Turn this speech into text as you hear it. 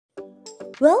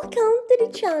Welcome to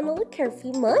the channel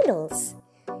Curvy Models,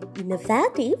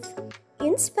 innovative,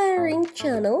 inspiring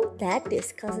channel that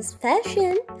discusses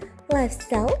fashion,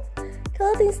 lifestyle,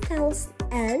 clothing styles,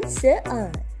 and so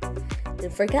on.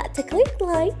 Don't forget to click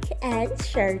like and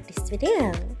share this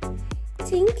video.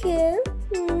 Thank you.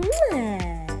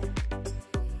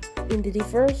 In the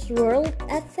diverse world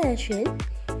of fashion,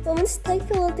 women's style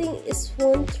clothing is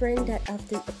one trend that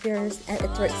often appears and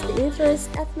attracts the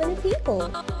interest of many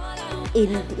people.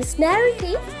 In this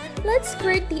narrative, let's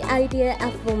create the idea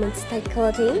of women's style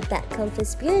clothing that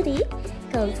conveys beauty,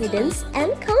 confidence,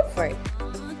 and comfort.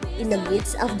 In the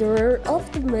midst of the world of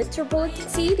the metropolitan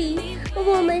city, a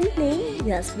woman named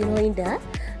Yasmin Linda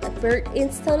appeared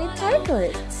in stunning Thai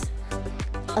clothes.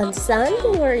 On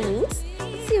Sunday mornings,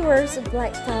 she wears a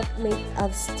black top made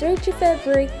of stretchy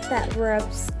fabric that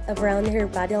wraps around her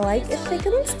body like a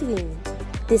becoming skin.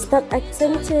 This top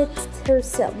accentuates her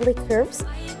shapely curves,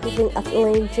 giving off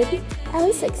illusion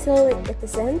and sexuality at the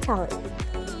same time.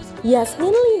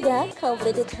 Yasmin Linda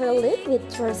completed her look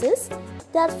with dresses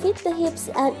that fit the hips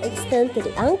and extend to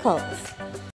the ankles.